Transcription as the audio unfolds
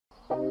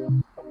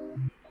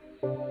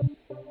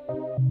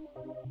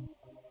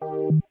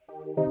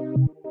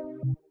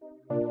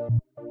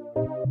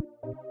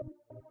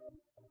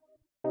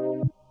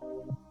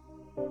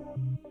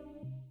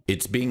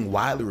It's being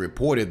widely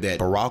reported that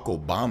Barack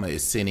Obama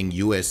is sending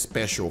US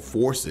special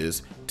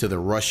forces to the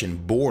Russian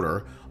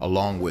border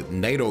along with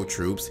NATO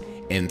troops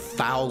and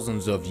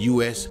thousands of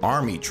US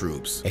Army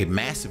troops. A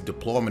massive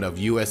deployment of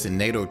US and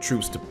NATO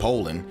troops to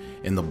Poland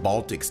in the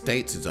Baltic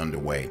states is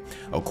underway.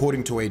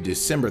 According to a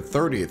December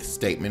 30th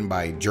statement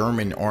by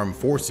German Armed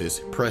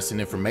Forces Press and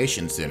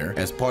Information Center,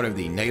 as part of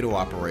the NATO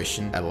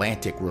Operation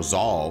Atlantic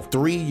Resolve,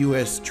 3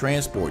 US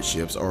transport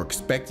ships are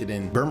expected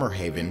in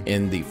Bremerhaven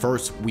in the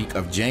first week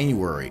of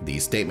January. The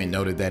statement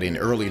noted that in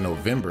early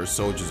November,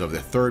 soldiers of the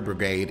 3rd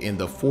Brigade in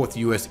the 4th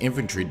US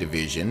Infantry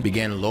Division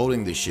began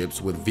loading the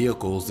ships with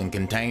vehicles and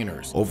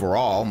containers.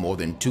 Overall, more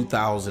than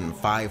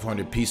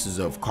 2,500 pieces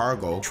of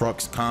cargo,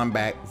 trucks,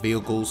 combat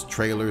vehicles,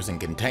 trailers, and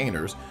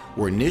containers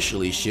were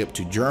initially shipped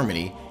to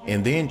Germany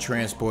and then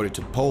transported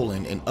to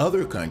Poland and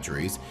other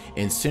countries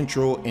in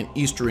Central and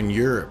Eastern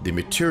Europe. The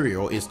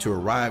material is to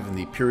arrive in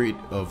the period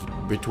of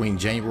between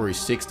January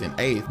 6th and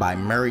 8th by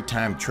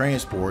maritime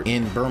transport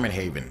in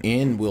Bremerhaven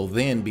and will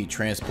then be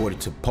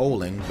transported to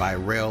Poland by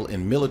rail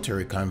and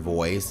military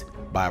convoys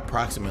by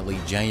approximately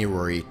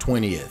January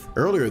 20th.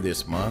 Earlier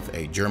this month,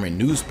 a German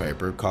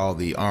newspaper called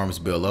the arms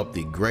buildup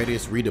the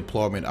greatest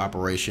redeployment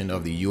operation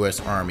of the US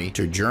Army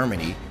to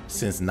Germany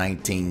since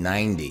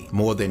 1990.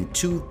 More than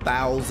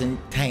 2,000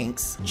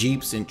 tanks,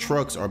 jeeps, and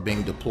trucks are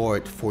being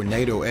deployed for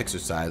NATO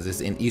exercises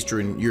in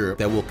Eastern Europe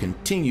that will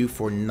continue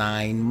for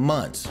 9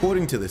 months.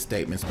 According to the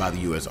statements by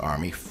the US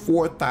Army,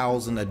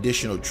 4,000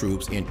 additional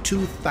troops and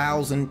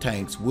 2,000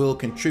 tanks will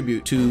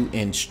contribute to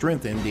and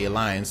strengthen the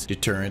alliance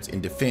deterrence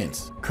and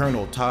defense.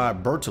 Colonel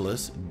Todd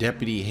Bertolus,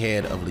 deputy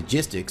head of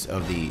logistics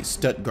of the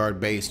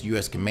Stuttgart-based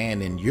U.S.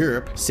 Command in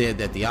Europe, said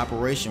that the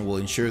operation will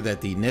ensure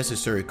that the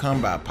necessary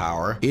combat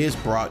power is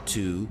brought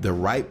to the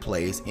right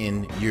place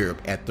in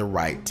Europe at the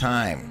right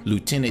time.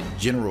 Lieutenant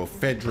General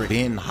Frederick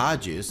Ben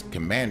Hodges,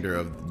 commander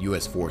of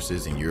U.S.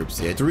 forces in Europe,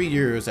 said, 3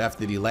 years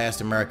after the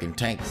last American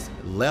tanks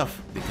left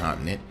the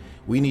continent,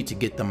 we need to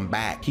get them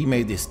back. He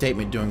made this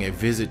statement during a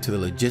visit to the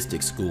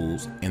logistics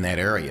schools in that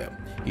area.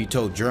 He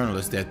told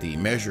journalists that the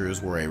measures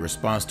were a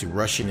response to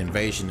Russian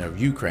invasion of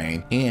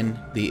Ukraine and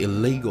the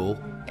illegal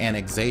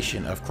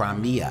annexation of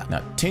Crimea.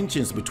 Now,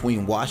 tensions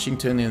between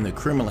Washington and the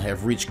Kremlin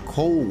have reached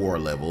Cold War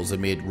levels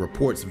amid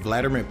reports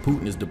Vladimir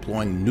Putin is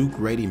deploying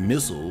nuke-ready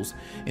missiles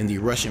in the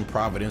Russian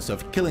province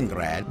of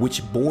Kaliningrad,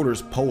 which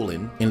borders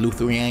Poland and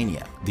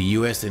Lithuania. The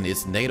US and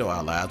its NATO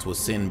allies will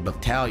send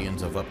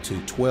battalions of up to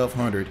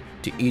 1,200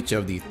 to each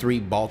of the 3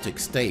 Baltic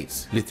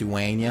states,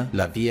 Lithuania,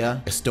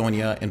 Latvia,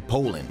 Estonia, and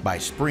Poland, by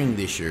spring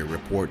this year,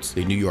 reports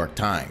the New York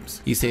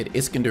Times. He said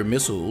Iskander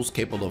missiles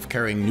capable of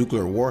carrying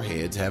nuclear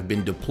warheads have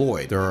been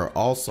deployed. There are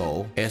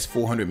also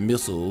S-400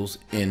 missiles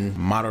and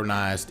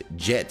modernized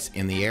jets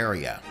in the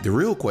area. The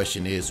real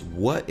question is,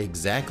 what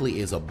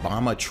exactly is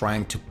Obama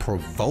trying to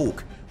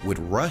provoke with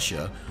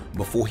Russia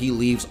before he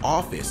leaves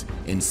office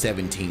in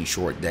 17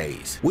 short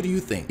days? What do you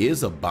think?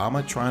 Is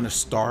Obama trying to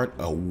start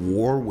a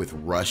war with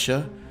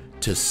Russia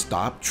to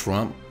stop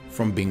Trump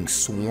from being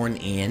sworn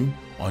in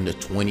on the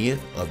 20th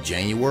of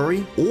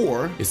January?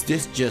 Or is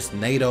this just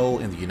NATO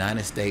and the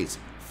United States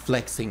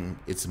flexing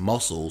its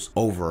muscles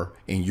over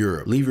in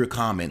Europe? Leave your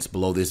comments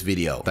below this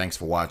video. Thanks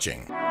for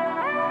watching.